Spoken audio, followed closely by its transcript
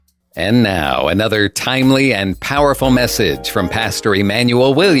And now, another timely and powerful message from Pastor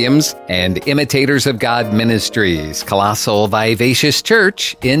Emmanuel Williams and Imitators of God Ministries, Colossal Vivacious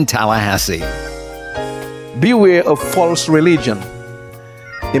Church in Tallahassee. Beware of false religion.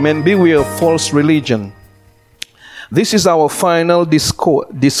 Amen. Beware of false religion. This is our final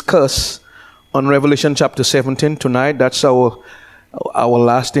discuss on Revelation chapter 17 tonight. That's our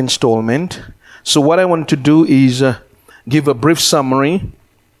last installment. So what I want to do is give a brief summary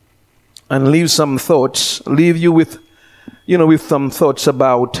and leave some thoughts, leave you with some thoughts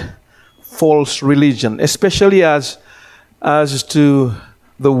about false religion, especially as to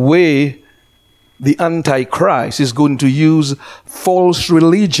the way the Antichrist is going to use false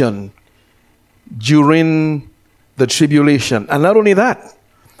religion during the tribulation. And not only that,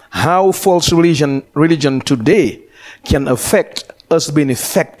 how false religion today can affect us being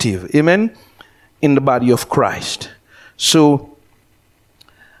effective, amen, in the body of Christ. So,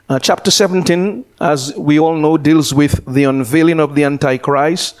 chapter 17, as we all know, deals with the unveiling of the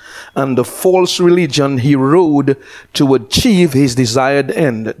Antichrist and the false religion he rode to achieve his desired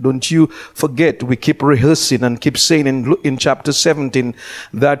end. Don't you forget, we keep rehearsing and keep saying in chapter 17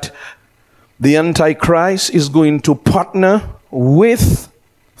 that the Antichrist is going to partner with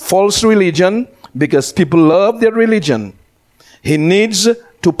false religion because people love their religion. He needs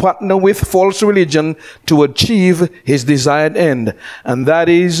to partner with false religion to achieve his desired end, and that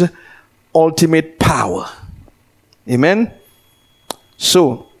is ultimate power. Amen?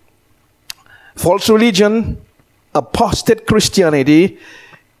 So, false religion, apostate Christianity,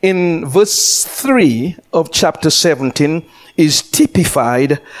 in verse 3 of chapter 17, is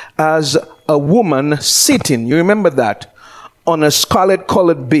typified as a woman sitting, you remember that, on a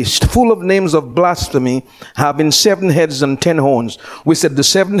scarlet-colored beast, full of names of blasphemy, having 7 heads and 10 horns. We said the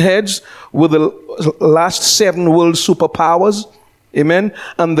 7 heads were the last 7 world superpowers. Amen.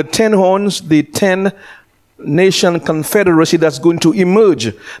 And the 10 horns, the 10 nation confederacy that's going to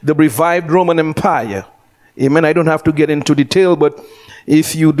emerge, the revived Roman Empire. Amen. I don't have to get into detail, but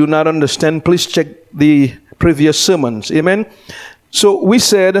if you do not understand, please check the previous sermons. Amen. So we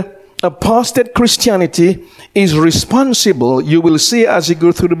said apostate Christianity is responsible, you will see as you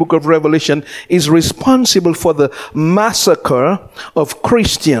go through the book of Revelation, is responsible for the massacre of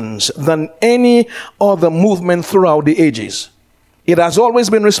Christians than any other movement throughout the ages. It has always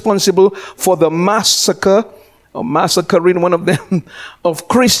been responsible for the massacre, or massacring one of them, of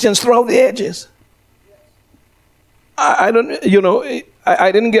Christians throughout the ages. I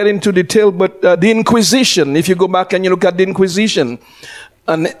didn't get into detail, but the Inquisition, if you go back and you look at the Inquisition,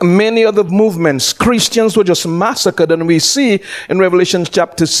 and many other movements, Christians were just massacred. And we see in Revelation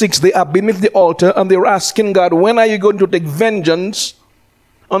chapter 6, they are beneath the altar and they were asking God, when are you going to take vengeance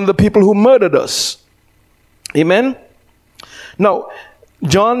on the people who murdered us? Amen? Now,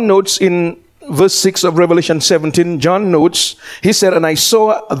 John notes in verse 6 of Revelation 17, John notes, he said, and I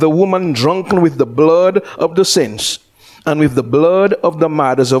saw the woman drunken with the blood of the saints and with the blood of the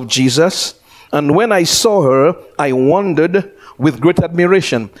martyrs of Jesus. And when I saw her, I wondered with great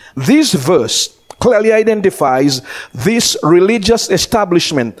admiration. This verse clearly identifies this religious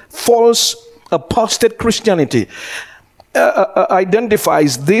establishment, false apostate Christianity,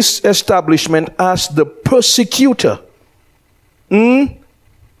 identifies this establishment as the persecutor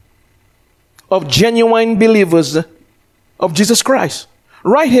of genuine believers of Jesus Christ.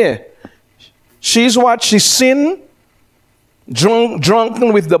 Right here. She's what? She's sin,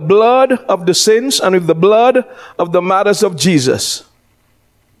 drunken with the blood of the saints and with the blood of the martyrs of Jesus.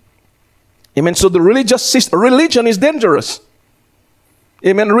 Amen. So the religion is dangerous.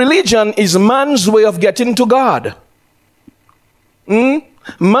 Amen. Religion is man's way of getting to God.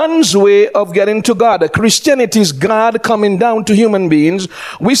 Man's way of getting to God. Christianity is God coming down to human beings.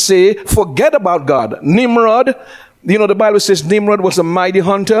 We say, forget about God. Nimrod, the Bible says Nimrod was a mighty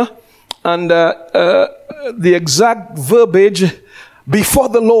hunter. And the exact verbiage, before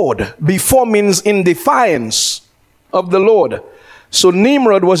the Lord. Before means in defiance of the Lord. So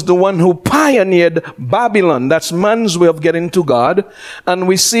Nimrod was the one who pioneered Babylon. That's man's way of getting to God. And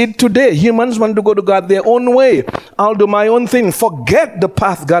we see it today. Humans want to go to God their own way. I'll do my own thing. Forget the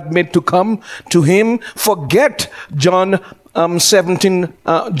path God made to come to him. Forget John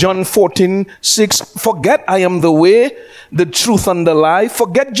 14:6. Forget I am the way, the truth, and the life.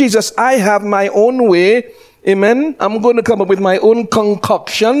 Forget Jesus. I have my own way. Amen. I'm going to come up with my own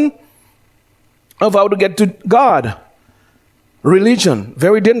concoction of how to get to God. Religion,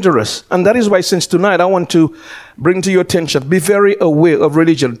 very dangerous. And that is why since tonight I want to bring to your attention, be very aware of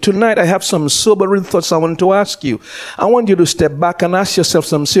religion. Tonight I have some sobering thoughts I want to ask you. I want you to step back and ask yourself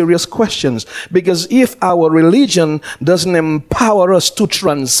some serious questions. Because if our religion doesn't empower us to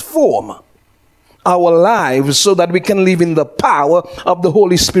transform our lives so that we can live in the power of the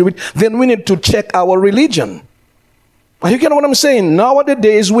Holy Spirit, then we need to check our religion. You get what I'm saying?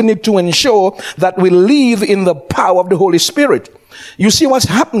 Nowadays, we need to ensure that we live in the power of the Holy Spirit. You see what's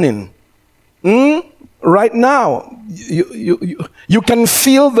happening? Right now, you can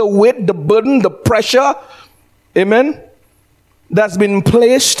feel the weight, the burden, the pressure, amen, that's been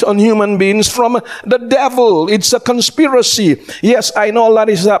placed on human beings from the devil. It's a conspiracy. Yes, I know a lot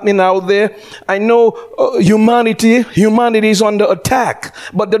is happening out there. I know humanity is under attack,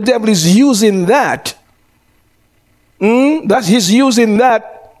 but the devil is using that. He's using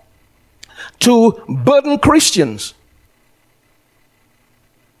that to burden Christians,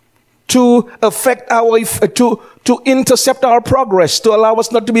 to affect to intercept our progress, to allow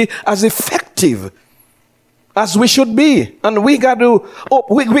us not to be as effective as we should be. And we got to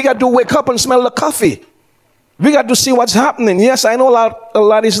wake up and smell the coffee. We got to see what's happening. Yes, I know a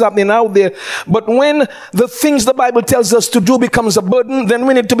lot is happening out there, but when the things the Bible tells us to do becomes a burden, then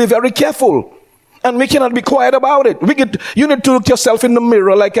we need to be very careful. And we cannot be quiet about it. You need to look yourself in the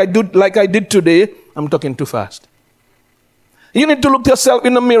mirror like I did today. I'm talking too fast. You need to look yourself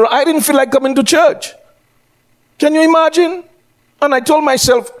in the mirror. I didn't feel like coming to church. Can you imagine? And I told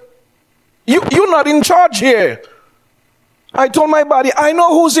myself, you're not in charge here. I told my body, I know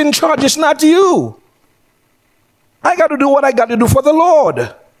who's in charge. It's not you. I got to do what I got to do for the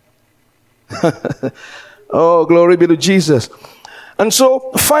Lord. Oh, glory be to Jesus. And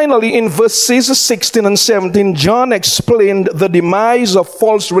so, finally, in verses 16 and 17, John explained the demise of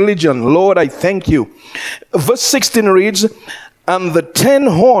false religion. Lord, I thank you. Verse 16 reads, and the 10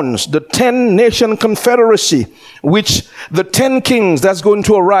 horns, the 10-nation confederacy, which the 10 kings that's going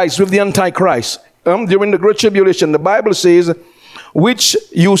to arise with the Antichrist during the Great Tribulation, the Bible says, which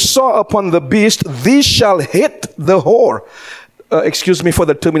you saw upon the beast, these shall hit the whore. Excuse me for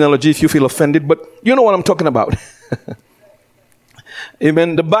the terminology if you feel offended, but you know what I'm talking about.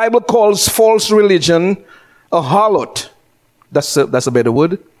 Amen. The Bible calls false religion a harlot. That's a better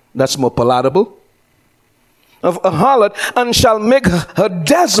word. That's more palatable. Of a harlot, and shall make her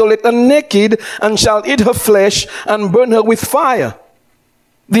desolate and naked, and shall eat her flesh, and burn her with fire.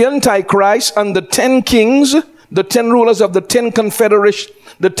 The Antichrist and the 10 kings, the 10 rulers of the 10 confederation,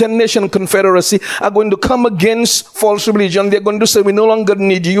 the 10-nation confederacy, are going to come against false religion. They're going to say, we no longer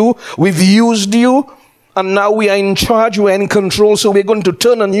need you. We've used you. And now we are in charge, we are in control, so we're going to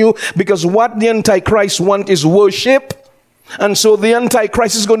turn on you, because what the Antichrist wants is worship. And so the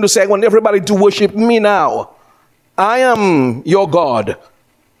Antichrist is going to say, I want everybody to worship me now. I am your God.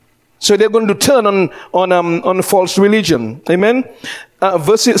 So they're going to turn on false religion. Amen.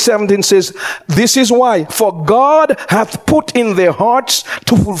 Verse 17 says, this is why, for God hath put in their hearts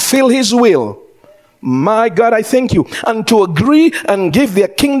to fulfill his will. My God, I thank you. And to agree and give their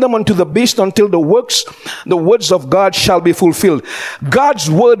kingdom unto the beast until the words of God shall be fulfilled. God's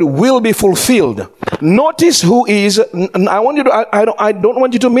word will be fulfilled. Notice who is, and I don't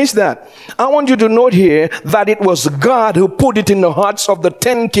want you to miss that. I want you to note here that it was God who put it in the hearts of the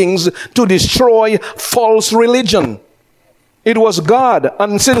 10 kings to destroy false religion. It was God.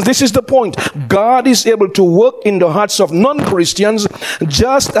 And since this is the point, God is able to work in the hearts of non-Christians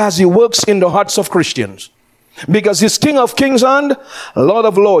just as he works in the hearts of Christians. Because he's King of kings and Lord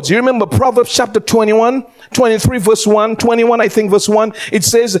of lords. You remember Proverbs chapter 21, 23 verse 1, 21 I think verse 1. It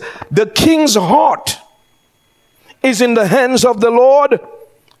says, the king's heart is in the hands of the Lord.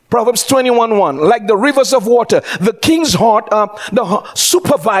 Proverbs 21:1, like the rivers of water. The king's heart are the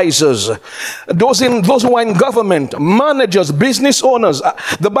supervisors, those who are in government, managers, business owners.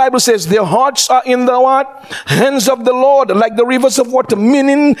 The Bible says their hearts are in the what? Hands of the Lord, like the rivers of water.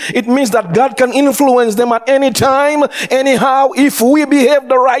 Meaning, it means that God can influence them at any time, anyhow, if we behave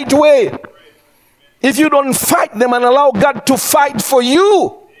the right way. If you don't fight them and allow God to fight for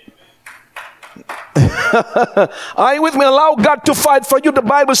you. Are you with me? Allow God to fight for you. The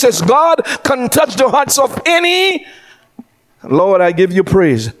Bible says God can touch the hearts of any, Lord, I give you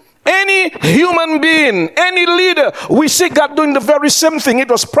praise, any human being, any leader. We see God doing the very same thing. It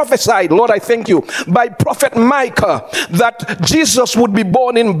was prophesied, Lord, I thank you, by prophet Micah, that Jesus would be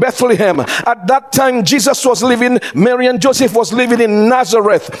born in Bethlehem. At that time, Jesus was living, Mary and Joseph was living in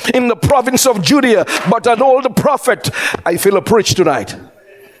Nazareth, in the province of Judea. But an old prophet, I feel a preach tonight.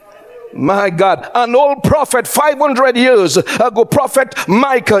 My God, an old prophet 500 years ago, prophet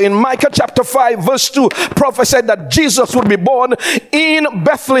Micah, in Micah chapter 5 verse 2, prophesied that Jesus would be born in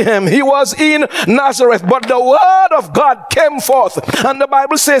Bethlehem. He was in Nazareth, but the word of God came forth. And the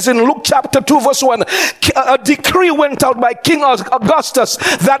Bible says in Luke chapter 2 verse 1, a decree went out by King Augustus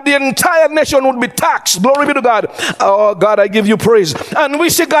that the entire nation would be taxed. Glory be to God. Oh God, I give you praise. And we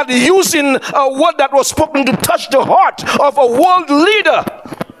see God using a word that was spoken to touch the heart of a world leader.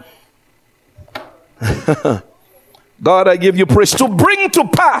 God, I give you praise, to bring to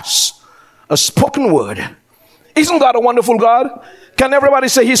pass a spoken word. Isn't God a wonderful God? Can everybody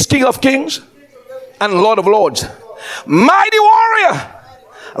say He's King of Kings and Lord of Lords? Mighty warrior,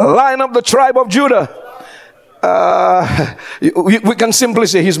 Lion of the tribe of Judah. We can simply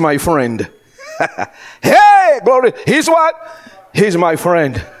say He's my friend. Hey, glory. He's what? He's my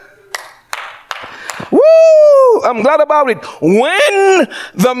friend. Woo! I'm glad about it. When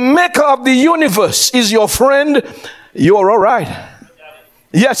the maker of the universe is your friend, you're all right.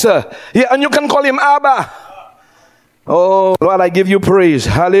 Yes, sir. Yeah, and you can call him Abba. Oh, Lord, I give you praise.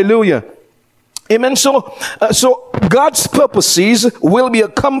 Hallelujah. Amen. So God's purposes will be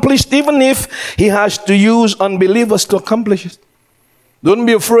accomplished even if He has to use unbelievers to accomplish it. Don't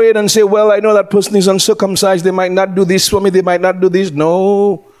be afraid and say, well, I know that person is uncircumcised. They might not do this for me. They might not do this.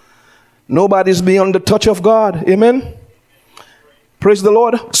 No. Nobody's beyond the touch of God. Amen. Praise the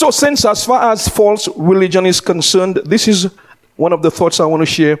Lord. So since as far as false religion is concerned, this is one of the thoughts I want to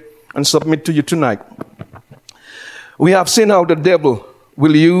share and submit to you tonight. We have seen how the devil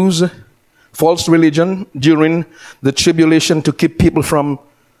will use false religion during the tribulation to keep people from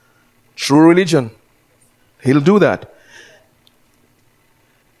true religion. He'll do that.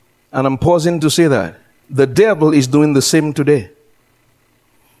 And I'm pausing to say that the devil is doing the same today.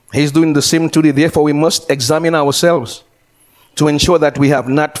 He's doing the same today. Therefore, we must examine ourselves to ensure that we have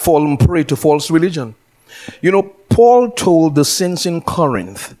not fallen prey to false religion. You know, Paul told the saints in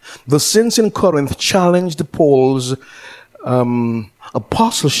Corinth. The saints in Corinth challenged Paul's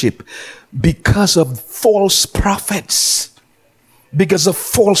apostleship because of false prophets, because of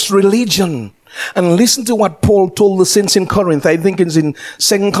false religion. And listen to what Paul told the saints in Corinth. I think it's in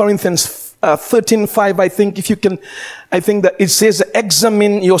 2 Corinthians 13:5, I think that it says,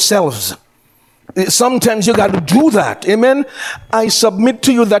 examine yourselves. Sometimes you got to do that. Amen. I submit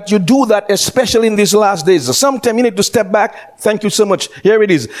to you that you do that, especially in these last days. Sometimes you need to step back. Thank you so much. Here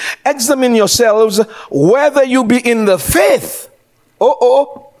it is. Examine yourselves whether you be in the faith.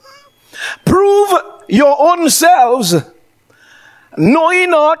 Prove your own selves. Know ye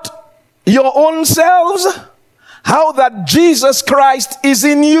not your own selves how that Jesus Christ is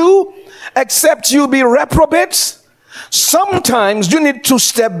in you, except you be reprobates? Sometimes you need to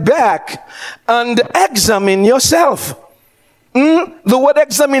step back and examine yourself. The word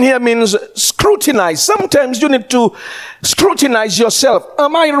examine here means scrutinize. Sometimes you need to scrutinize yourself.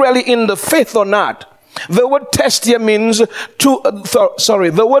 Am I really in the faith or not? The word test here means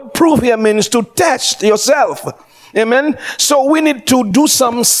the word prove here means to test yourself. Amen. So we need to do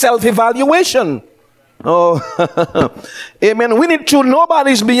some self-evaluation. Oh, amen. We need to,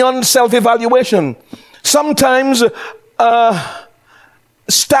 nobody's beyond self-evaluation. Sometimes,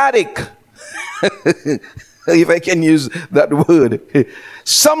 static, if I can use that word.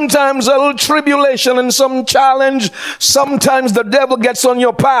 Sometimes a little tribulation and some challenge. Sometimes the devil gets on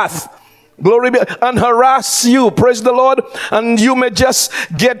your path. Glory be, and harass you. Praise the Lord. And you may just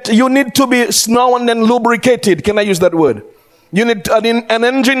you need to be now and then lubricated. Can I use that word? You need an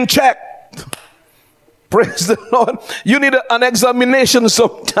engine check. Praise the Lord. You need an examination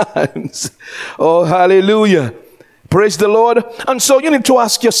sometimes. Oh, hallelujah. Praise the Lord. And so you need to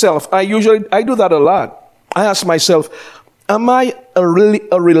ask yourself, I do that a lot. I ask myself, am I a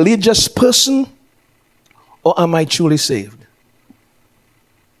religious person or am I truly saved?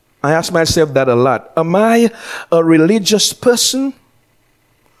 I ask myself that a lot. Am I a religious person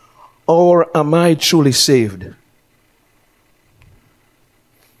or am I truly saved?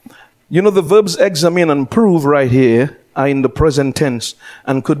 You know, the verbs examine and prove right here are in the present tense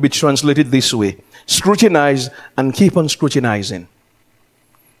and could be translated this way. Scrutinize and keep on scrutinizing.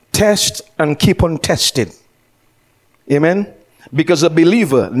 Test and keep on testing. Amen? Because a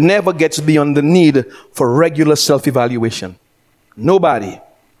believer never gets beyond the need for regular self-evaluation. Nobody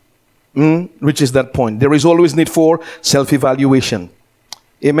reaches that point. There is always need for self-evaluation.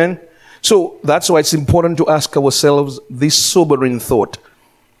 Amen? So that's why it's important to ask ourselves this sobering thought.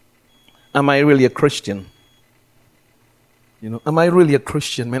 Am I really a Christian? You know, am I really a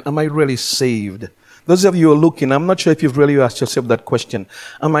Christian, man? Am I really saved? Those of you who are looking, I'm not sure if you've really asked yourself that question.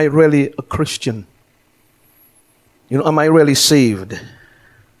 Am I really a Christian? You know, am I really saved?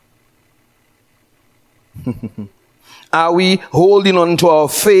 Are we holding on to our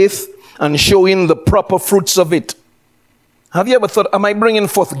faith and showing the proper fruits of it? Have you ever thought, am I bringing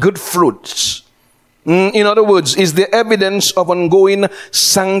forth good fruits? In other words, is there evidence of ongoing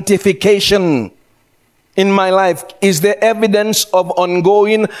sanctification in my life? Is there evidence of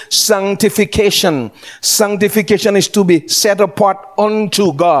ongoing sanctification? Sanctification is to be set apart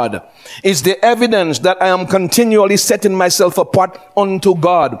unto God. Is there evidence that I am continually setting myself apart unto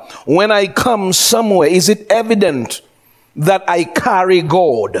God? When I come somewhere, is it evident that I carry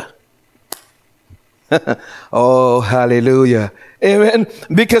God? Oh, hallelujah. Amen.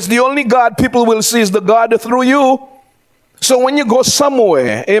 Because the only God people will see is the God through you. So when you go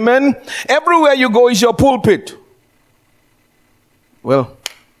somewhere, amen, everywhere you go is your pulpit. Well,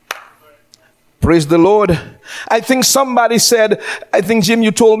 praise the Lord. I think somebody said, I think Jim,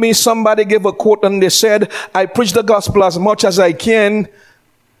 you told me somebody gave a quote and they said, I preach the gospel as much as I can.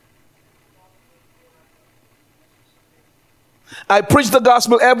 I preach the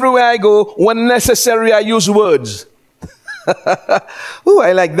gospel everywhere I go. When necessary, I use words. Ooh,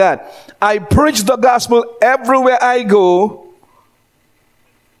 I like that. I preach the gospel everywhere I go.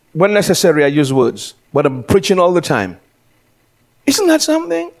 When necessary, I use words. But I'm preaching all the time. Isn't that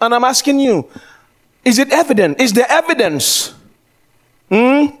something? And I'm asking you, is it evident? Is there evidence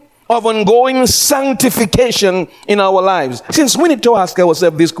of ongoing sanctification in our lives? Since we need to ask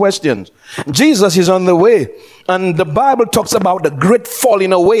ourselves these questions. Jesus is on the way. And the Bible talks about the great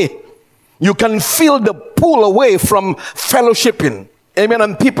falling away. You can feel the pull away from fellowshipping. Amen.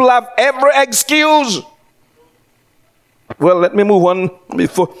 And people have every excuse. Well, let me move on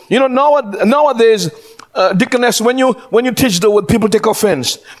before. You know, nowadays, Deaconess, when you teach the word, people take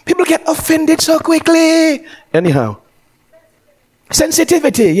offense. People get offended so quickly. Anyhow.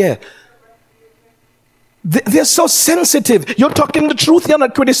 Sensitivity, yeah. They're so sensitive. You're talking the truth, you're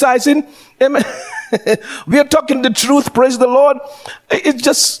not criticizing. Amen. We are talking the truth, praise the Lord. It's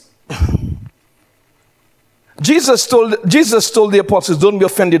just... Jesus told the apostles, don't be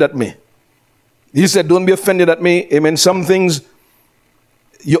offended at me. He said, don't be offended at me. Amen. Some things,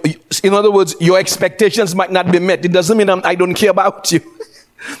 in other words, your expectations might not be met. It doesn't mean I don't care about you.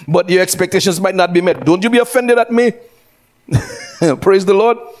 But your expectations might not be met. Don't you be offended at me. Praise the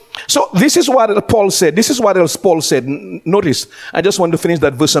Lord. So this is what Paul said. This is what else Paul said. Notice, I just want to finish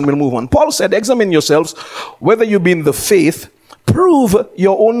that verse and we'll move on. Paul said, examine yourselves, whether you be in the faith, prove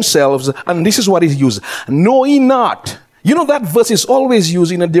your own selves. And this is what is used. Know ye not. You know that verse is always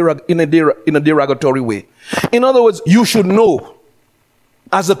used in a derogatory way. In other words, you should know.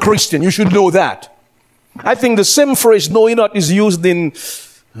 As a Christian, you should know that. I think the same phrase, know ye not, is used in,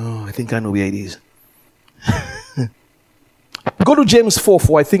 I think I know where it is. Go to James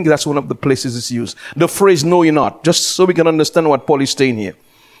 4:4. I think that's one of the places it's used. The phrase, know ye not. Just so we can understand what Paul is saying here.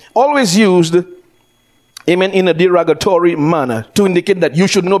 Always used, amen, in a derogatory manner to indicate that you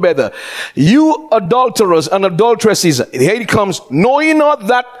should know better. You adulterers and adulteresses, here it comes. Know ye not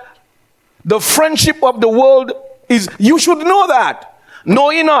that the friendship of the world is, you should know that.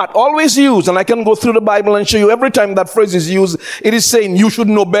 Know ye not, always used. And I can go through the Bible and show you every time that phrase is used, it is saying you should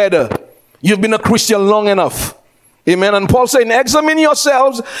know better. You've been a Christian long enough. Amen. And Paul saying, examine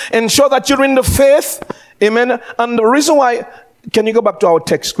yourselves, ensure that you're in the faith. Amen. And the reason why, can you go back to our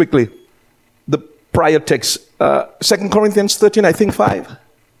text quickly? The prior text, 2 Corinthians 13, I think 5.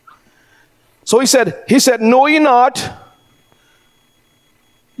 So he said, know ye not.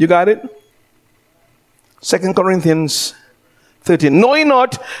 You got it? 2 Corinthians 13. Know ye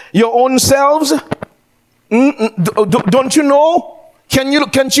not your own selves? Don't you know?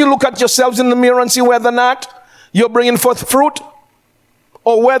 Can't you look at yourselves in the mirror and see whether or not you're bringing forth fruit?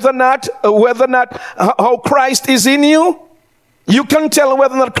 Or whether or not how Christ is in you? You can tell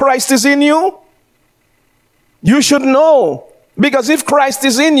whether or not Christ is in you. You should know. Because if Christ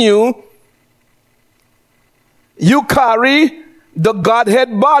is in you, you carry the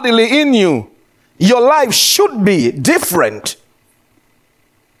Godhead bodily in you. Your life should be different.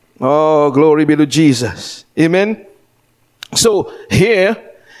 Oh, glory be to Jesus. Amen. So here,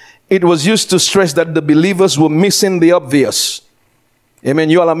 it was used to stress that the believers were missing the obvious. Amen.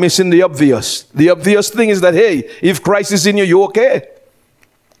 You all are missing the obvious. The obvious thing is that, hey, if Christ is in you, you're okay.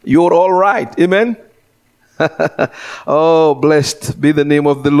 You're all right. Amen. Oh, blessed be the name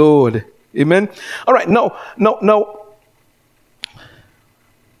of the Lord. Amen. All right. Now.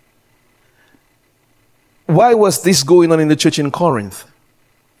 Why was this going on in the church in Corinth?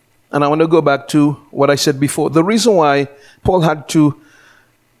 And I want to go back to what I said before. The reason why Paul had to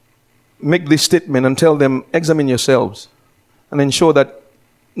make this statement and tell them, examine yourselves and ensure that,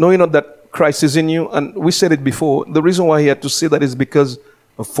 knowing not that Christ is in you. And we said it before. The reason why he had to say that is because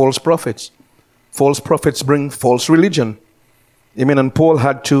of false prophets. False prophets bring false religion. Amen. And Paul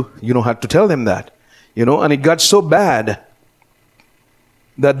had to tell them that. And it got so bad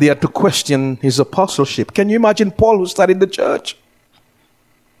that they had to question his apostleship. Can you imagine Paul who started the church?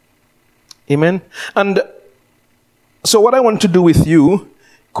 Amen. And so what I want to do with you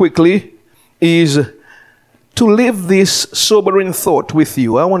quickly is to leave this sobering thought with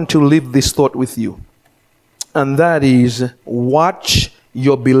you. I want to leave this thought with you. And that is, watch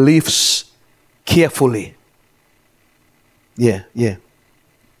your beliefs carefully. Yeah.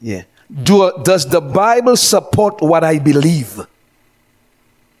 Does the Bible support what I believe?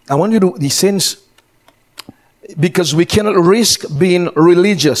 I want you to sense, because we cannot risk being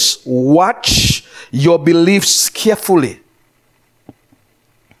religious. Watch your beliefs carefully.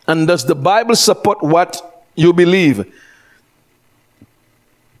 And does the Bible support what you believe?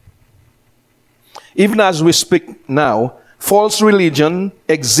 Even as we speak now, false religion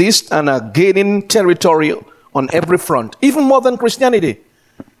exists and are gaining territory on every front, even more than Christianity.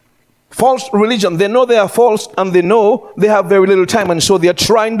 False religion, they know they are false and they know they have very little time, and so they are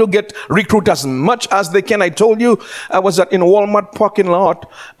trying to recruit as much as they can. I told you I was in a Walmart parking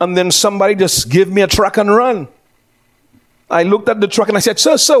lot, and then somebody just gave me a truck and run. I looked at the truck and I said,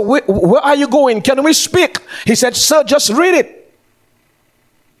 Sir, where are you going? Can we speak? He said, Sir, just read it.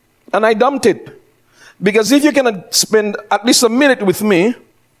 And I dumped it. Because if you cannot spend at least a minute with me,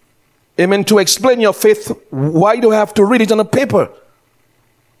 amen, to explain your faith, why do I have to read it on a paper?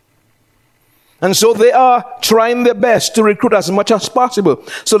 And so they are trying their best to recruit as much as possible.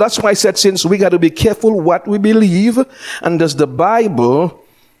 So that's why I said, since we got to be careful what we believe, and does the Bible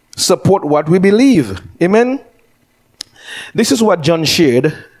support what we believe? Amen? This is what John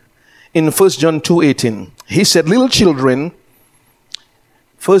shared in 1 John 2:18. He said, little children,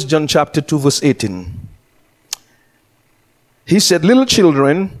 1 John chapter 2 verse 18. He said, little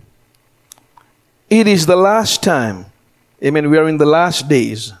children, it is the last time. Amen. We are in the last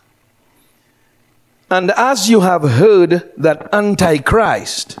days. And as you have heard that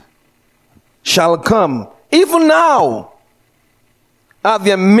Antichrist shall come, even now are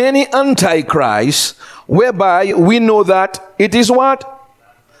there many Antichrists, whereby we know that it is what?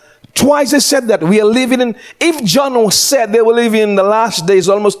 Twice it said that we are living in, if John said they were living in the last days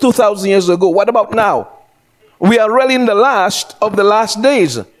almost 2,000 years ago, what about now? We are really in the last of the last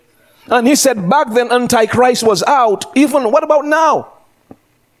days. And he said back then Antichrist was out. Even what about now?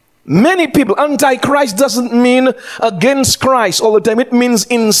 Many people, Antichrist doesn't mean against Christ all the time. It means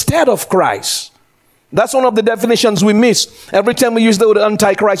instead of Christ. That's one of the definitions we miss. Every time we use the word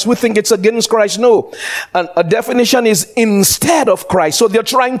Antichrist, we think it's against Christ. No. A definition is instead of Christ. So they're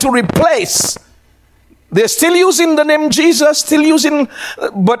trying to replace. They're still using the name Jesus, still using,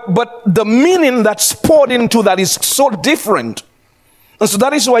 but the meaning that's poured into that is so different. And so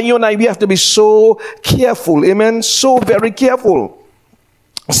that is why you and I, we have to be so careful. Amen. So very careful.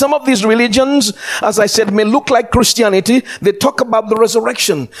 Some of these religions, as I said, may look like Christianity. They talk about the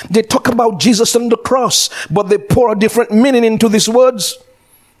resurrection. They talk about Jesus on the cross, but they pour a different meaning into these words.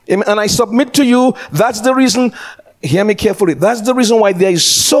 And I submit to you, that's the reason, hear me carefully, that's the reason why there is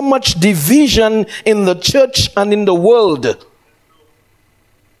so much division in the church and in the world.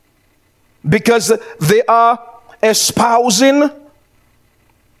 Because they are espousing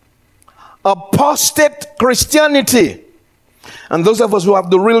apostate Christianity. And those of us who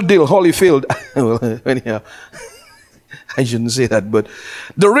have the real deal, Holyfield, well, anyhow, I shouldn't say that, but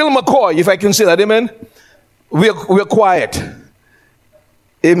the real McCoy, if I can say that, amen, we're quiet.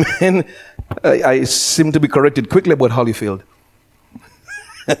 Amen. I seem to be corrected quickly about Holyfield.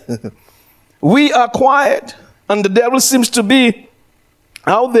 We are quiet, and the devil seems to be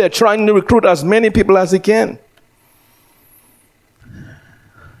out there trying to recruit as many people as he can.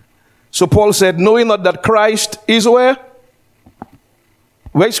 So Paul said, knowing not that Christ is where?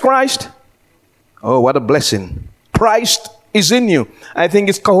 Where's Christ? Oh, what a blessing. Christ is in you. I think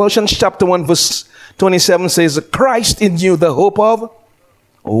it's Colossians chapter 1 verse 27 says, Christ in you, the hope of.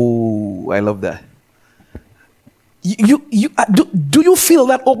 Oh, I love that. Do you feel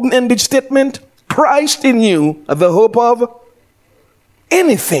that open-ended statement? Christ in you, the hope of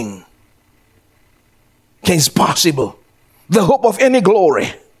anything is possible. The hope of any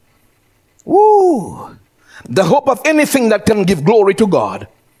glory. Woo! The hope of anything that can give glory to God.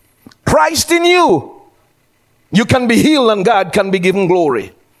 Christ in you. You can be healed and God can be given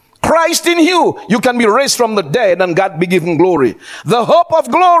glory. Christ in you. You can be raised from the dead and God be given glory. The hope of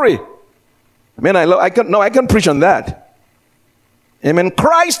glory. Man, I can preach on that. Amen.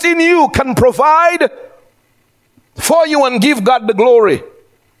 Christ in you can provide for you and give God the glory.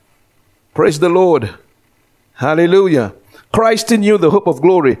 Praise the Lord. Hallelujah. Christ in you, the hope of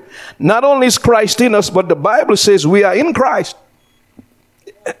glory. Not only is Christ in us, but the Bible says we are in Christ.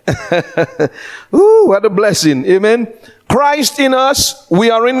 Ooh, what a blessing. Amen. Christ in us, we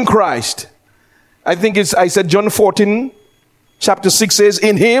are in Christ. I said John 14, chapter 6 says,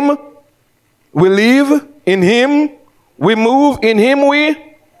 in him we live, in him we move, in him we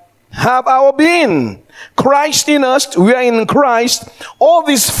have our being. Christ in us, we are in Christ. All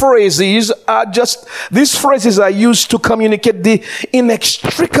these phrases are used to communicate the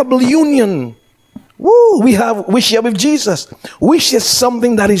inextricable union. We share with Jesus. We share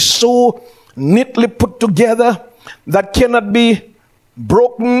something that is so neatly put together that cannot be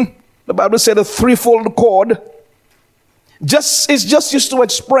broken. The Bible said a threefold cord. It's just used to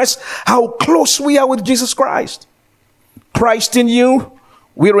express how close we are with Jesus Christ. Christ in you,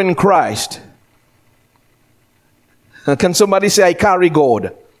 we're in Christ. Can somebody say, I carry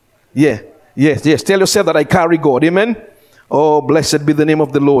God? Yes. Tell yourself that I carry God. Amen. Oh, blessed be the name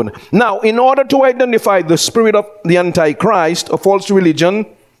of the Lord. Now, in order to identify the spirit of the Antichrist, a false religion,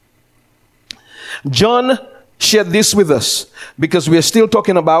 John shared this with us because we are still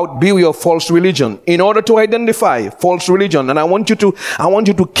talking about beware of false religion. In order to identify false religion, and I want you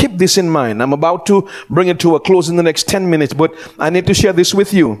to keep this in mind. I'm about to bring it to a close in the next 10 minutes, but I need to share this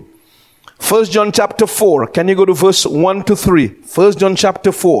with you. 1 John chapter 4. Can you go to verse 1 to 3? 1 John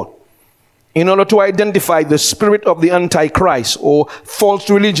chapter 4. In order to identify the spirit of the Antichrist or false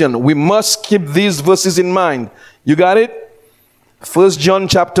religion, we must keep these verses in mind. You got it? 1 John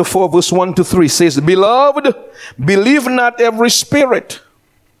chapter 4 verse 1 to 3 says, Beloved, believe not every spirit,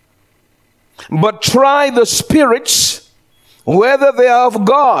 but try the spirits whether they are of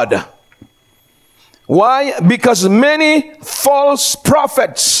God. Why? Because many false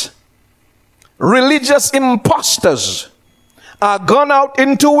prophets, religious impostors, are gone out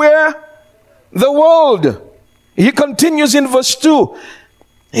into where? The world. He continues in verse 2.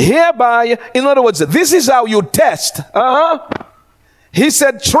 Hereby, in other words, this is how you test. He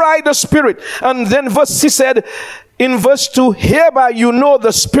said, try the spirit. And then he said in verse 2, hereby you know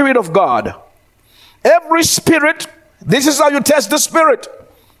the spirit of God. Every spirit, this is how you test the spirit.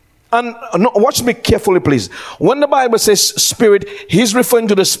 And watch me carefully, please. When the Bible says spirit, he's referring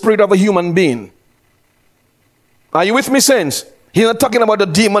to the spirit of a human being. Are you with me, saints? He's not talking about a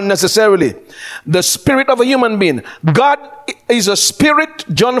demon necessarily. The spirit of a human being. God is a spirit,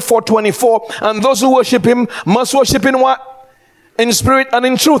 John 4:24, and those who worship him must worship in what? In spirit and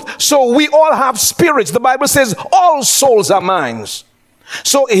in truth. So we all have spirits. The Bible says all souls are mine.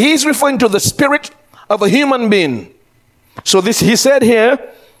 So he's referring to the spirit of a human being. So this he said here,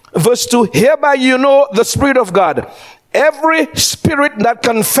 verse 2, hereby you know the spirit of God. Every spirit that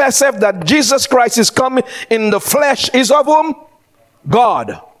confesseth that Jesus Christ is come in the flesh is of whom?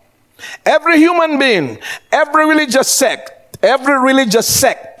 God. Every human being, every religious sect, every religious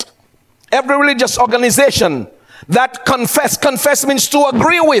organization that confess means to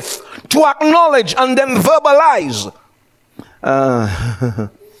agree with, to acknowledge, and then verbalize.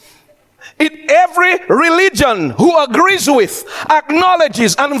 Every religion who agrees with,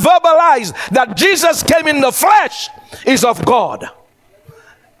 acknowledges, and verbalizes that Jesus came in the flesh is of God.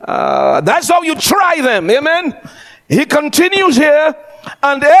 That's how you try them. Amen. He continues here,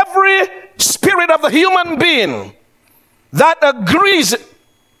 and every spirit of the human being that agrees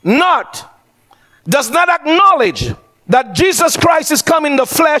not, does not acknowledge that Jesus Christ is come in the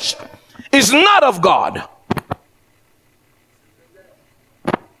flesh is not of God.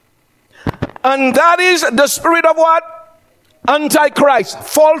 And that is the spirit of what? Antichrist,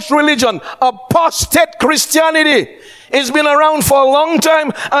 false religion, apostate Christianity. It's been around for a long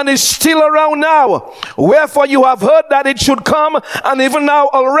time and is still around now. Wherefore you have heard that it should come, and even now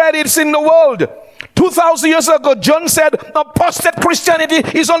already it's in the world. 2,000 years ago, John said apostate Christianity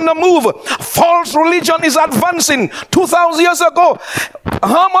is on the move. False religion is advancing. 2,000 years ago.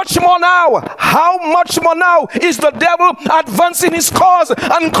 How much more now? How much more now is the devil advancing his cause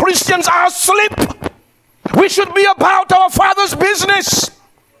and Christians are asleep? We should be about our Father's business.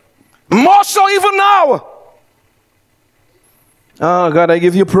 More so even now. Oh, God, I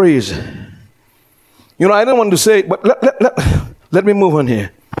give you praise. You know, I don't want to say, but let me move on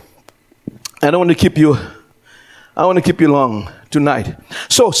here. I don't want to keep you long tonight.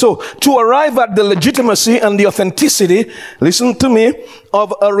 So to arrive at the legitimacy and the authenticity, listen to me,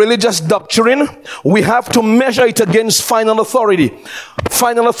 of a religious doctrine, we have to measure it against final authority.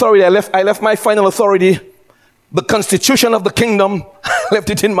 Final authority. I left my final authority, the Constitution of the Kingdom, left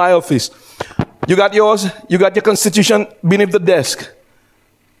it in my office. You got yours? You got your Constitution beneath the desk.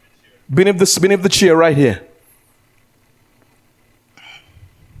 Beneath the chair right here.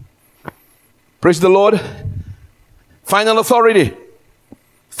 Praise the Lord. Final authority.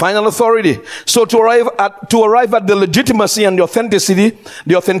 Final authority. So to arrive at the legitimacy and the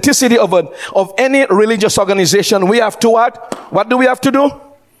authenticity of any religious organization, we have to what? What do we have to do?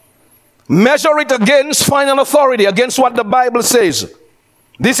 Measure it against final authority, against what the Bible says.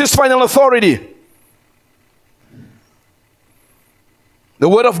 This is final authority. The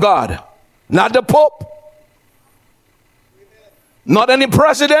Word of God. Not the Pope. Not any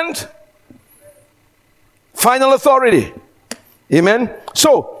president. Final authority. Amen.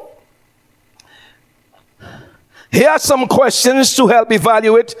 So, here are some questions to help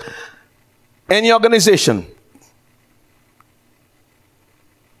evaluate any organization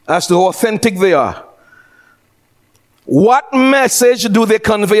as to how authentic they are. What message do they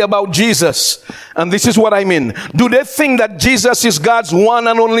convey about Jesus? And this is what I mean. Do they think that Jesus is God's one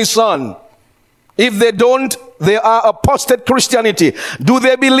and only Son? If they don't, they are apostate Christianity. Do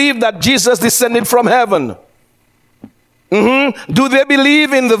they believe that Jesus descended from heaven? Do they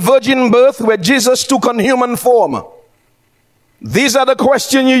believe in the virgin birth where Jesus took on human form? These are the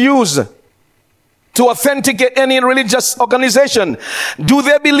questions you use to authenticate any religious organization. Do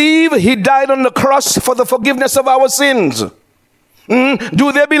they believe he died on the cross for the forgiveness of our sins?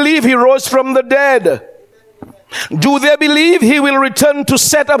 Do they believe he rose from the dead? Do they believe he will return to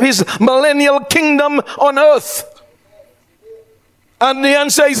set up his millennial kingdom on earth? And the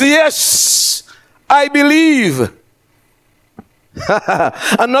answer is yes, I believe.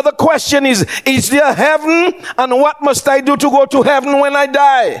 Another question is there heaven, and what must I do to go to heaven when I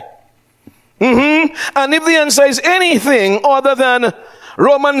die? And if the answer is anything other than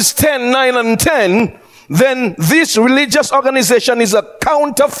Romans 10, 9 and 10, then this religious organization is a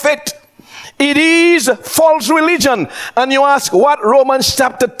counterfeit. It is false religion. And you ask what Romans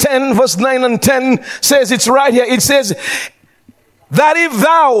chapter 10 verse 9 and 10 says. It's right here. It says that if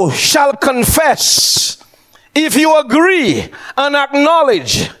thou shalt confess, if you agree and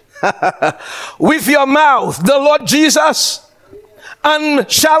acknowledge with your mouth the Lord Jesus, and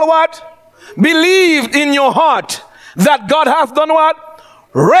shall what? Believe in your heart that God hath done what?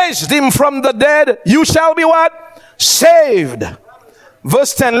 Raised him from the dead, you shall be what? Saved.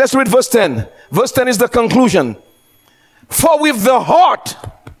 Verse 10, let's read verse 10. Verse 10 is the conclusion. For with the heart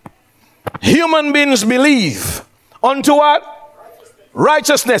human beings believe unto what?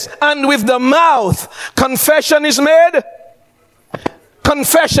 Righteousness. And with the mouth confession is made.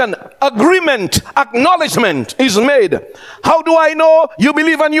 Confession, agreement, acknowledgement is made. How do I know you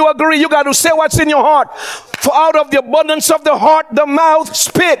believe and you agree? You got to say what's in your heart. For out of the abundance of the heart, the mouth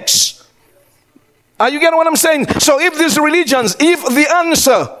speaks. Are you getting what I'm saying? So if these religions, if the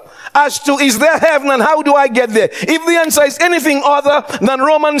answer as to is there heaven and how do I get there, if the answer is anything other than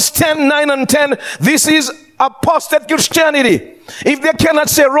Romans 10, 9 and 10, this is apostate Christianity. If they cannot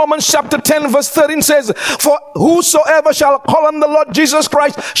say, Romans chapter 10 verse 13 says, for whosoever shall call on the Lord Jesus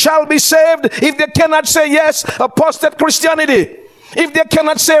Christ shall be saved. If they cannot say yes, apostate Christianity. If they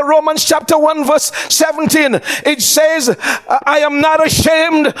cannot say Romans chapter 1 verse 17, it says, I am not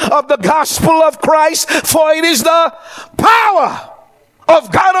ashamed of the gospel of Christ, for it is the power of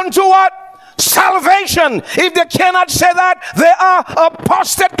God unto what? Salvation. If they cannot say that, they are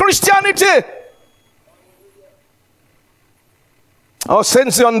apostate Christianity. Oh,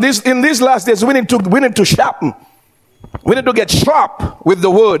 since in these last days, we need to sharpen. We need to get sharp with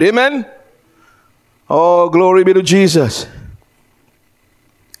the word. Amen. Oh, glory be to Jesus.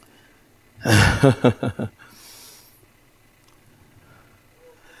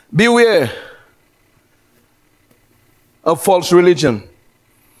 Beware of false religion.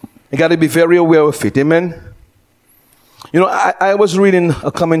 You got to be very aware of it. Amen. You know, I was reading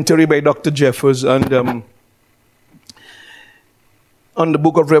a commentary by Dr. Jeffers and on the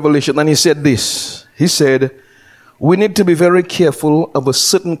book of Revelation, and he said this. He said, we need to be very careful of a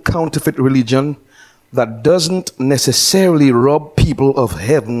certain counterfeit religion that doesn't necessarily rob people of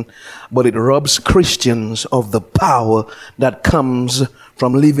heaven, but it robs Christians of the power that comes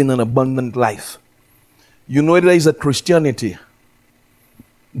from living an abundant life. You know, there is a Christianity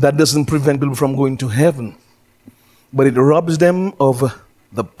that doesn't prevent people from going to heaven, but it robs them of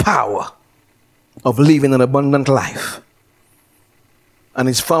the power of living an abundant life. And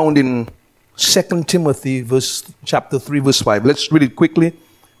it's found in 2 Timothy chapter 3 verse 5. Let's read it quickly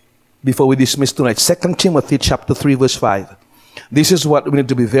before we dismiss tonight. 2 Timothy chapter 3 verse 5. This is what we need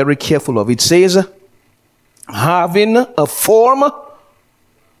to be very careful of. It says, having a form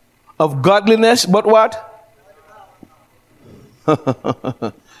of godliness, but what?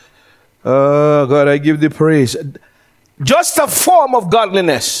 Oh, God, I give thee praise. Just a form of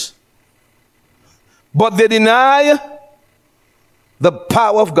godliness. But they deny the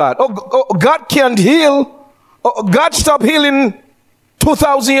power of God. Oh, God can't heal God stopped healing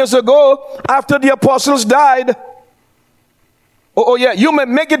 2,000 years ago after the apostles died. Oh yeah, you may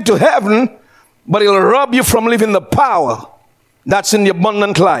make it to heaven, but it'll rob you from living the power that's in the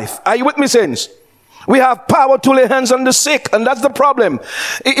abundant life. Are you with me, saints? We have power to lay hands on the sick, and that's the problem.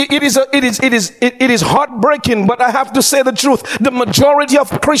 It is heartbreaking, but I have to say the truth. The majority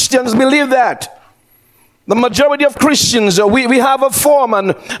of Christians believe that. The majority of Christians, we have a form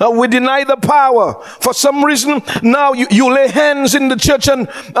and we deny the power. For some reason, now you lay hands in the church and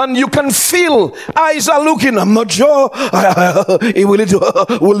you can feel eyes are looking. Will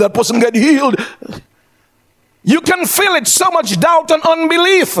that person get healed? You can feel it, so much doubt and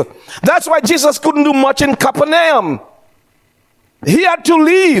unbelief. That's why Jesus couldn't do much in Capernaum. He had to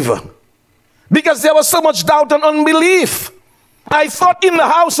leave because there was so much doubt and unbelief. I thought in the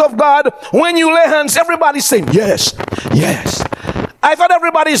house of God, when you lay hands, everybody's saying, yes, yes. I thought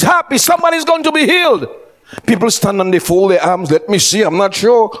everybody's happy. Somebody's going to be healed. People stand and they fold their arms. Let me see. I'm not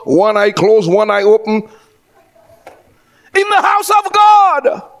sure. One eye closed, one eye open. In the house of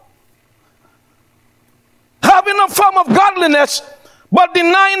God. Having a form of godliness, but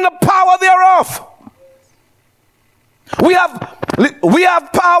denying the power thereof. We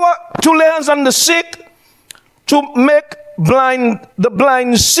have power to lay hands on the sick, to make the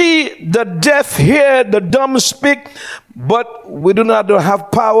blind see, the deaf hear, the dumb speak, but we do not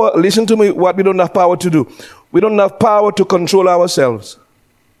have power. Listen to me, what we don't have power to do. We don't have power to control ourselves.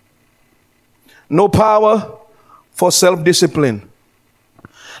 No power for self-discipline.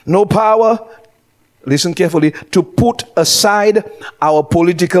 No power, listen carefully, to put aside our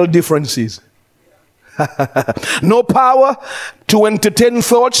political differences. No power to entertain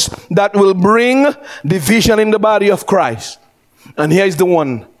thoughts that will bring division in the body of Christ. And here is the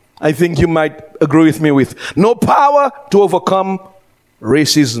one I think you might agree with me with. No power to overcome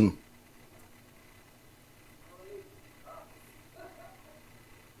racism.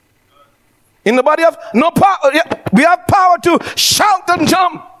 In the body of no power, we have power to shout and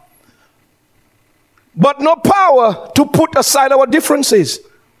jump, but no power to put aside our differences.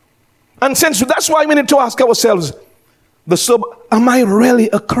 And since that's why we need to ask ourselves, am I really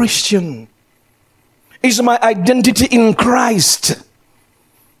a Christian? Is my identity in Christ?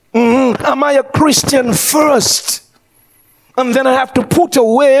 Am I a Christian first? And then I have to put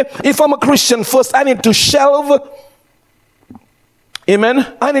away, if I'm a Christian first, I need to shelve. Amen.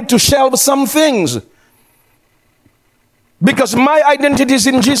 I need to shelve some things. Because my identity is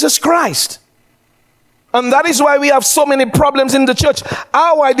in Jesus Christ. And that is why we have so many problems in the church.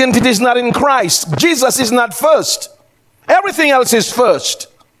 Our identity is not in Christ. Jesus is not first. Everything else is first.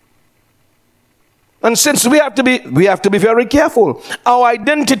 And since we have to be very careful. Our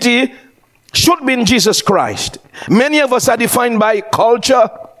identity should be in Jesus Christ. Many of us are defined by culture.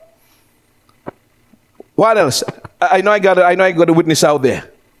 What else? I know I got a witness out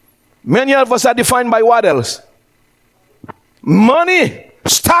there. Many of us are defined by what else? Money,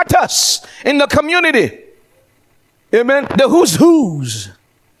 status in the community. Amen. The who's.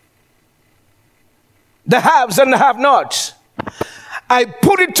 The haves and the have-nots. I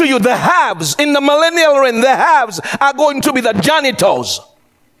put it to you, the haves in the millennial reign, the haves are going to be the janitors.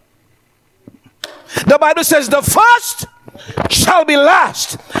 The Bible says the first shall be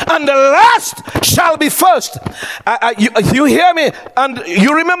last, and the last shall be first. You hear me? And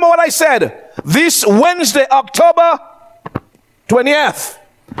you remember what I said? This Wednesday, October 20th,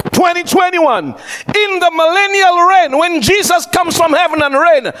 2021, in the millennial reign, when Jesus comes from heaven and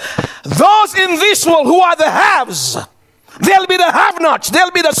reign, those in this world who are the haves, they'll be the have-nots,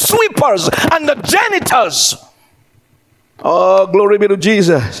 they'll be the sweepers and the janitors. Oh, glory be to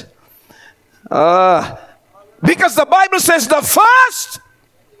Jesus. Because the Bible says the first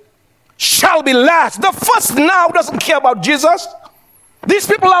shall be last. The first now doesn't care about Jesus. These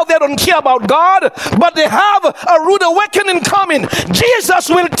people out there don't care about God, but they have a rude awakening coming. Jesus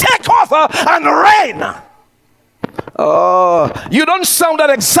will take over and reign. You don't sound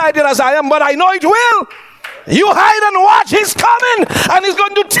that excited as I am, but I know it will. You hide and watch. He's coming and he's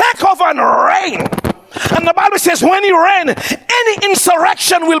going to take over and reign. And the Bible says when he reigns, any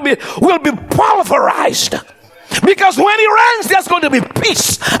insurrection will be pulverized. Because when he reigns, there's going to be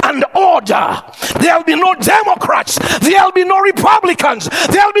peace and order. There'll be no Democrats. There'll be no Republicans.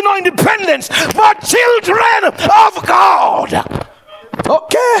 There'll be no independents, but children of God.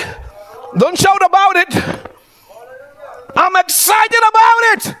 Okay. Don't shout about it. I'm excited about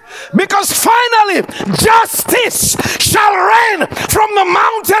it. Because finally, justice shall reign from the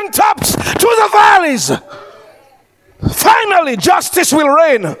mountaintops to the valleys. Finally, justice will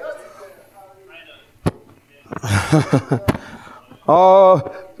reign.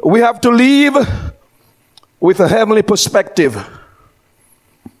 We have to leave with a heavenly perspective.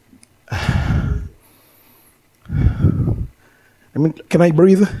 Can I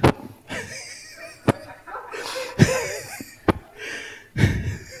breathe?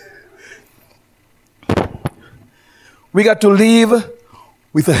 We got to live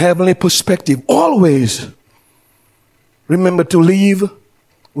with a heavenly perspective. Always remember to live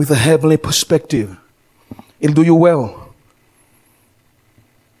with a heavenly perspective. It'll do you well.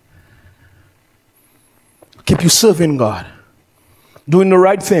 Keep you serving God, doing the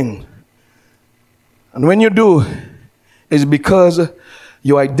right thing. And when you do, it's because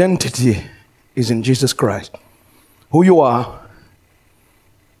your identity is in Jesus Christ. Who you are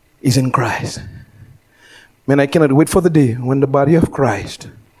is in Christ. Man, I cannot wait for the day when the body of Christ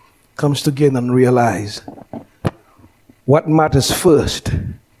comes together and realize what matters first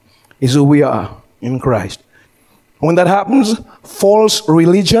is who we are in Christ. When that happens, false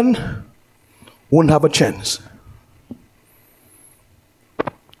religion won't have a chance.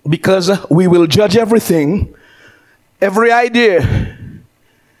 Because we will judge everything, every idea,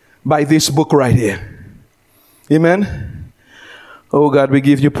 by this book right here. Amen? Oh God, we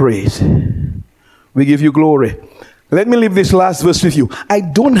give you praise. We give you glory. Let me leave this last verse with you. I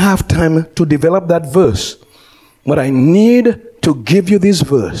don't have time to develop that verse, but I need to give you this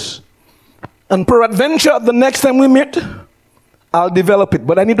verse. And peradventure, the next time we meet, I'll develop it.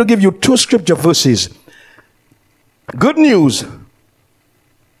 But I need to give you 2 scripture verses. Good news.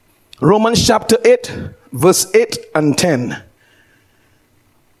 Romans chapter 8, verse 8 and 10.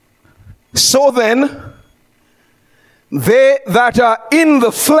 So then, they that are in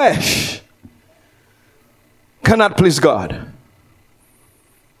the flesh cannot please God.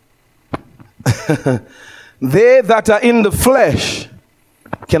 They that are in the flesh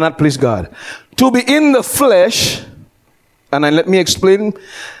cannot please God. To be in the flesh, and let me explain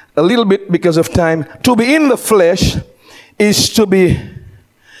a little bit because of time. To be in the flesh is to be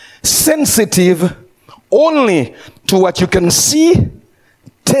sensitive only to what you can see,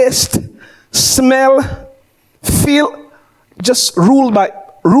 taste, smell, feel, just ruled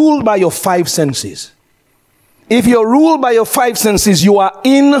by your 5 senses. If you're ruled by your 5 senses, you are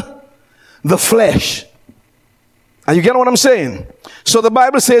in the flesh. And you get what I'm saying? So the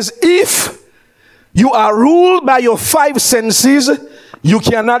Bible says, if you are ruled by your 5 senses, you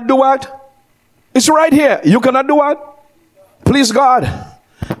cannot do what? It's right here. You cannot do what? Please God.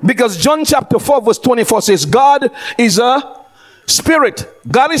 Because John chapter 4 verse 24 says, God is a spirit.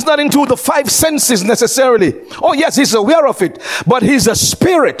 God is not into the 5 senses necessarily. Oh yes, he's aware of it, but he's a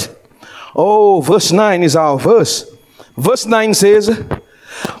spirit. Oh, verse 9 is our verse. Verse 9 says,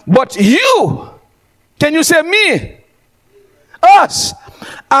 but you, can you say me? Us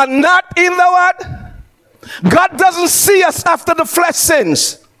are not in the what? God doesn't see us after the flesh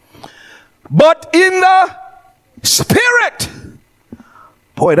sins, but in the spirit.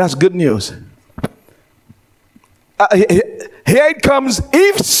 Boy, that's good news. Here it comes.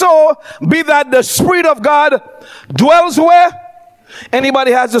 If so, be that the Spirit of God dwells where?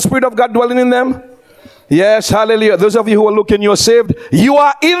 Anybody has the Spirit of God dwelling in them? Yes, hallelujah. Those of you who are looking, you're saved. You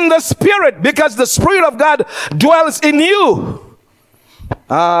are in the Spirit because the Spirit of God dwells in you.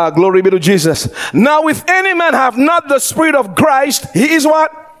 Ah, glory be to Jesus. Now, if any man have not the Spirit of Christ, he is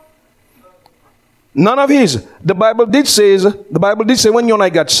what? None of his. The Bible did say when you and I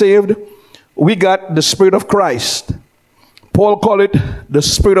got saved, we got the Spirit of Christ. Paul called it the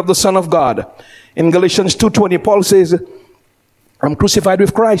Spirit of the Son of God. In Galatians 2:20, Paul says, I'm crucified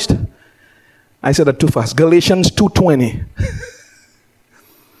with Christ. I said that too fast. Galatians 2:20.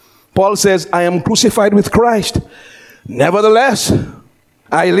 Paul says, I am crucified with Christ. Nevertheless,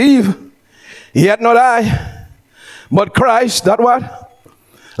 I live, yet not I, but Christ, that what?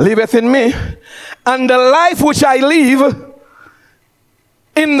 Liveth in me. And the life which I live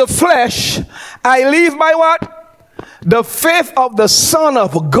in the flesh, I live by what? The faith of the Son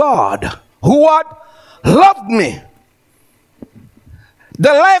of God, who what? Loved me.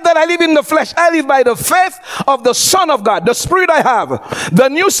 The life that I live in the flesh, I live by the faith of the Son of God. The Spirit I have, the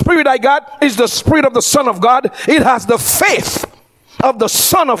new Spirit I got is the Spirit of the Son of God. It has the faith of the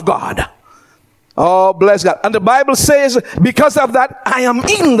Son of God. Oh, bless God. And the Bible says, because of that, I am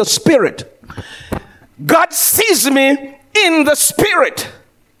in the Spirit. God sees me in the Spirit.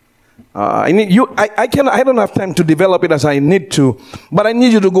 I don't have time to develop it as I need to, but I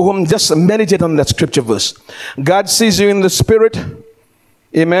need you to go home, just meditate on that scripture verse. God sees you in the Spirit.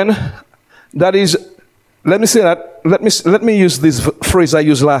 Amen. That is, let me say that. Let me use this phrase I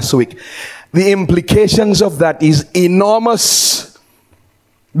used last week. The implications of that is enormous,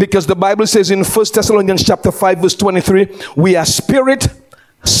 because the Bible says in 1 Thessalonians chapter 5 verse 23, we are spirit,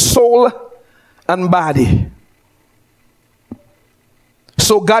 soul, and body.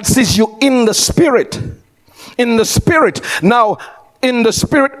 So God sees you in the Spirit. In the Spirit. Now, in the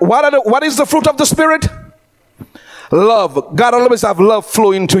Spirit, what is the fruit of the Spirit? Love. God always have love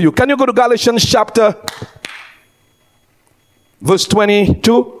flowing to you. Can you go to Galatians chapter verse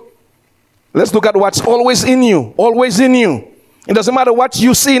 22? Let's look at what's always in you. Always in you. It doesn't matter what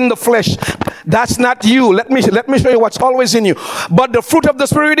you see in the flesh. That's not you. Let me show you what's always in you. But the fruit of the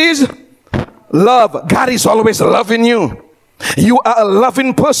Spirit is love. God is always loving you. You are a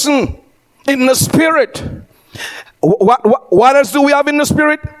loving person in the Spirit. What else do we have in the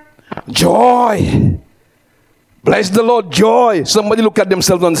Spirit? Joy. Bless the Lord, joy. Somebody look at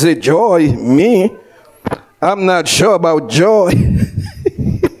themselves and say, joy? Me? I'm not sure about joy.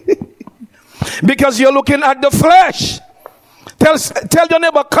 Because you're looking at the flesh. Tell your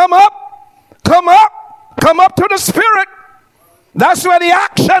neighbor, come up. Come up. Come up to the Spirit. That's where the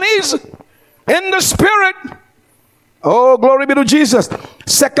action is. In the Spirit. Oh, glory be to Jesus. 2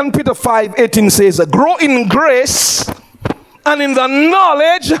 Peter 5:18 says, grow in grace and in the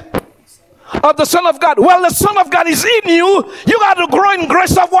knowledge of the Son of God. Well, the Son of God is in you. You got to grow in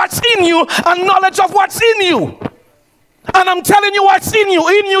grace of what's in you and knowledge of what's in you. And I'm telling you what's in you.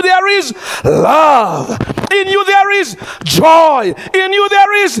 In you there is love. In you there is joy. In you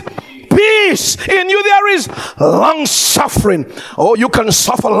there is peace. In you there is long suffering. Oh, you can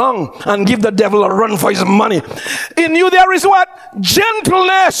suffer long and give the devil a run for his money. In you there is what?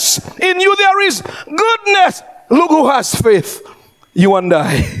 Gentleness. In you there is goodness. Look who has faith. You and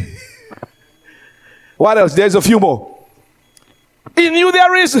I. What else? There's a few more. In you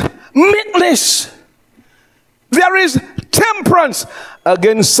there is meekness. There is temperance.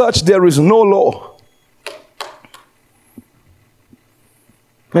 Against such there is no law.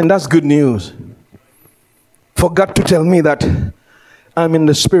 Man, that's good news. For God to tell me that I'm in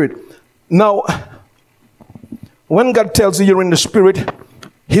the Spirit. Now, when God tells you you're in the Spirit,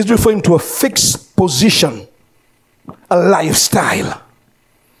 He's referring to a fixed position, a lifestyle.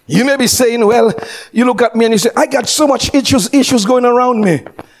 You may be saying, well, you look at me and you say, I got so much issues going around me.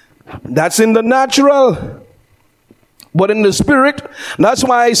 That's in the natural. But in the Spirit, that's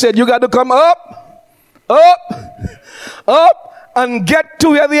why I said you got to come up, and get to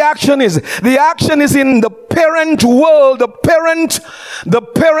where the action is. The action is in the parent world, the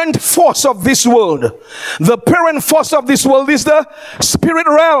parent force of this world. The parent force of this world is the spirit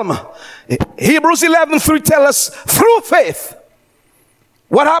realm. Hebrews 11:3 tells us through faith.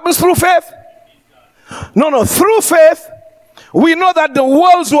 What happens through faith? No, through faith, we know that the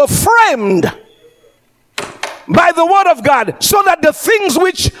worlds were framed by the word of God, so that the things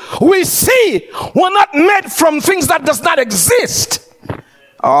which we see were not made from things that does not exist.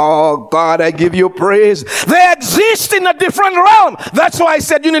 Oh God, I give you praise. They exist in a different realm. That's why I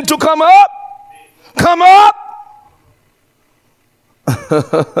said you need to come up. Come up.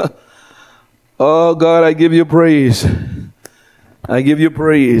 Oh God, I give you praise. I give you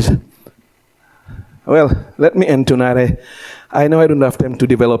praise. Well, let me end tonight. I know I don't have time to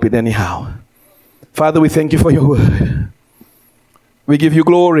develop it anyhow. Father, we thank you for your word. We give you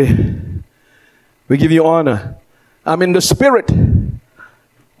glory. We give you honor. I'm in the Spirit.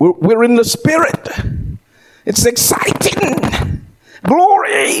 We're in the Spirit. It's exciting.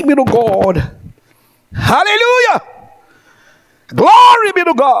 Glory be to God. Hallelujah. Glory be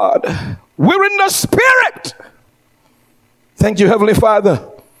to God. We're in the Spirit. Thank you, Heavenly Father,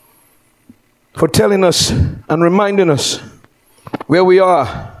 for telling us and reminding us where we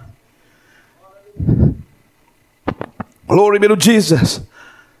are. Glory be to Jesus.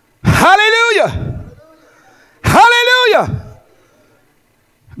 Hallelujah. Hallelujah.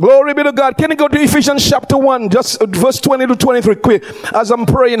 Glory be to God. Can you go to Ephesians chapter 1, just verse 20 to 23 quick as I'm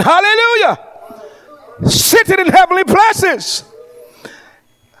praying. Hallelujah. Seated in heavenly places.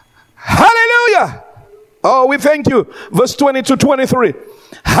 Hallelujah. Oh, we thank you. Verse 20 to 23.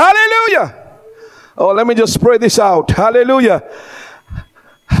 Hallelujah. Oh, let me just pray this out. Hallelujah.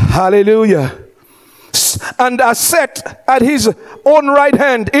 Hallelujah. And are set at his own right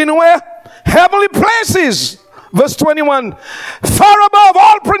hand in where? Heavenly places. Verse 21. Far above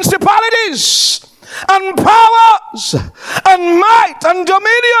all principalities and powers and might and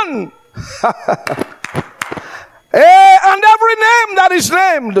dominion. And every name that is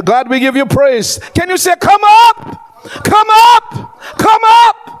named. God, we give you praise. Can you say, come up, come up, come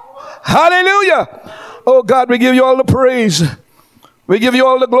up. Hallelujah. Oh God, we give you all the praise. We give you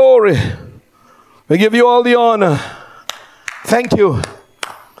all the glory. We give you all the honor. Thank you.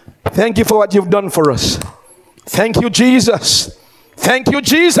 Thank you for what you've done for us. Thank you, Jesus. Thank you,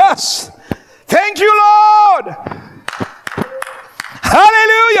 Jesus. Thank you, Lord.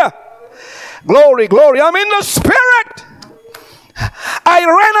 Hallelujah. Glory, glory. I'm in the Spirit. I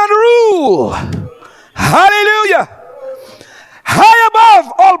reign and rule. Hallelujah. High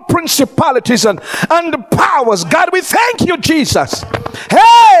above all principalities and powers. God, we thank you, Jesus.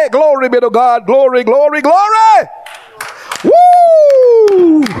 Hey, glory be to God. Glory, glory, glory.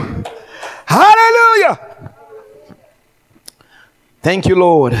 Woo! Hallelujah. Thank you,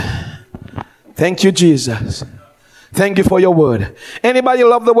 Lord. Thank you, Jesus. Thank you for your word. Anybody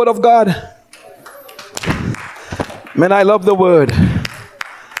love the word of God? Man, I love the word.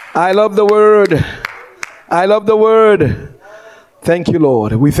 I love the word. I love the word. Thank you,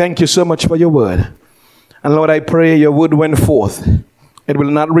 Lord. We thank you so much for your word. And Lord, I pray your word went forth. It will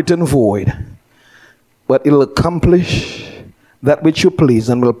not return void, but it will accomplish that which you please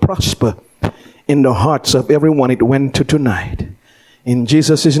and will prosper in the hearts of everyone it went to tonight. In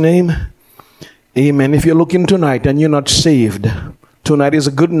Jesus' name, amen. If you're looking tonight and you're not saved, tonight is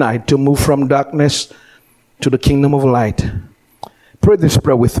a good night to move from darkness to the kingdom of light. Pray this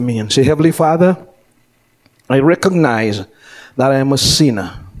prayer with me and say, Heavenly Father, I recognize that I am a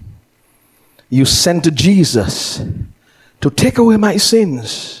sinner. You sent Jesus to take away my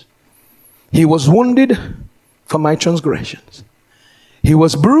sins. He was wounded for my transgressions. He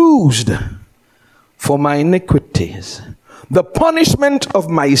was bruised for my iniquities. The punishment of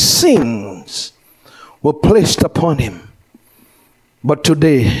my sins were placed upon him. But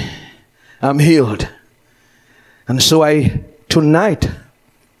today, I'm healed. And so tonight,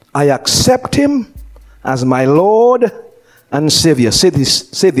 I accept him as my Lord and Savior. Say this.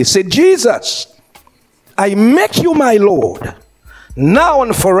 Say, Jesus, I make you my Lord, now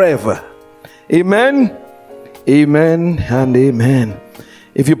and forever. Amen. Amen and amen.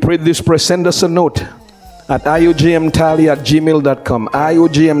 If you prayed this prayer, send us a note at iogmtali@gmail.com.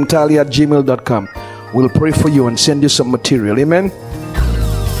 iogmtali@gmail.com. We'll pray for you and send you some material. Amen.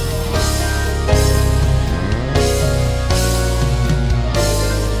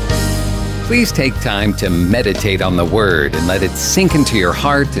 Please take time to meditate on the Word and let it sink into your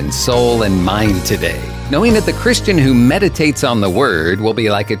heart and soul and mind today, knowing that the Christian who meditates on the Word will be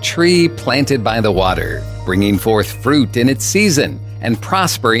like a tree planted by the water, bringing forth fruit in its season and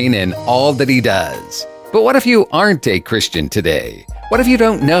prospering in all that he does. But what if you aren't a Christian today? What if you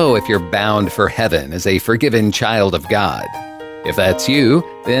don't know if you're bound for heaven as a forgiven child of God? If that's you,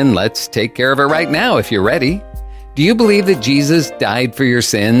 then let's take care of it right now if you're ready. Do you believe that Jesus died for your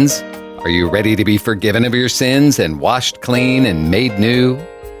sins? Are you ready to be forgiven of your sins and washed clean and made new?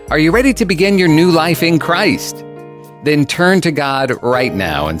 Are you ready to begin your new life in Christ? Then turn to God right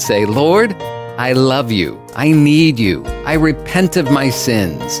now and say, Lord, I love you. I need you. I repent of my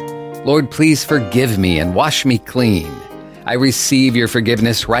sins. Lord, please forgive me and wash me clean. I receive your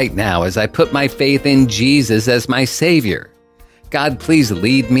forgiveness right now as I put my faith in Jesus as my Savior. God, please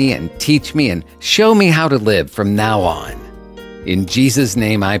lead me and teach me and show me how to live from now on. In Jesus'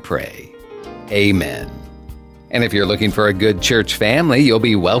 name I pray. Amen. And if you're looking for a good church family, you'll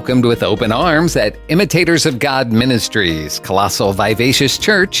be welcomed with open arms at Imitators of God Ministries, Colossal Vivacious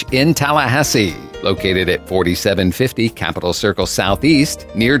Church in Tallahassee, located at 4750 Capitol Circle Southeast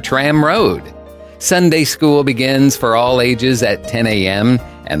near Tram Road. Sunday school begins for all ages at 10 a.m.,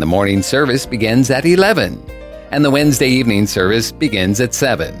 and the morning service begins at 11, and the Wednesday evening service begins at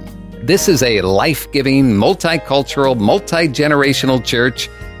 7. This is a life-giving, multicultural, multi-generational church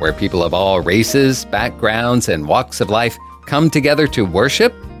where people of all races, backgrounds, and walks of life come together to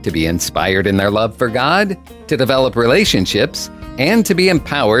worship, to be inspired in their love for God, to develop relationships, and to be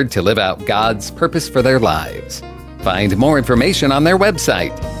empowered to live out God's purpose for their lives. Find more information on their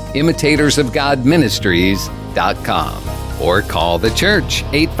website, imitatorofgodministries.com, or call the church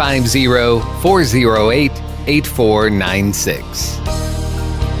 850-408-8496.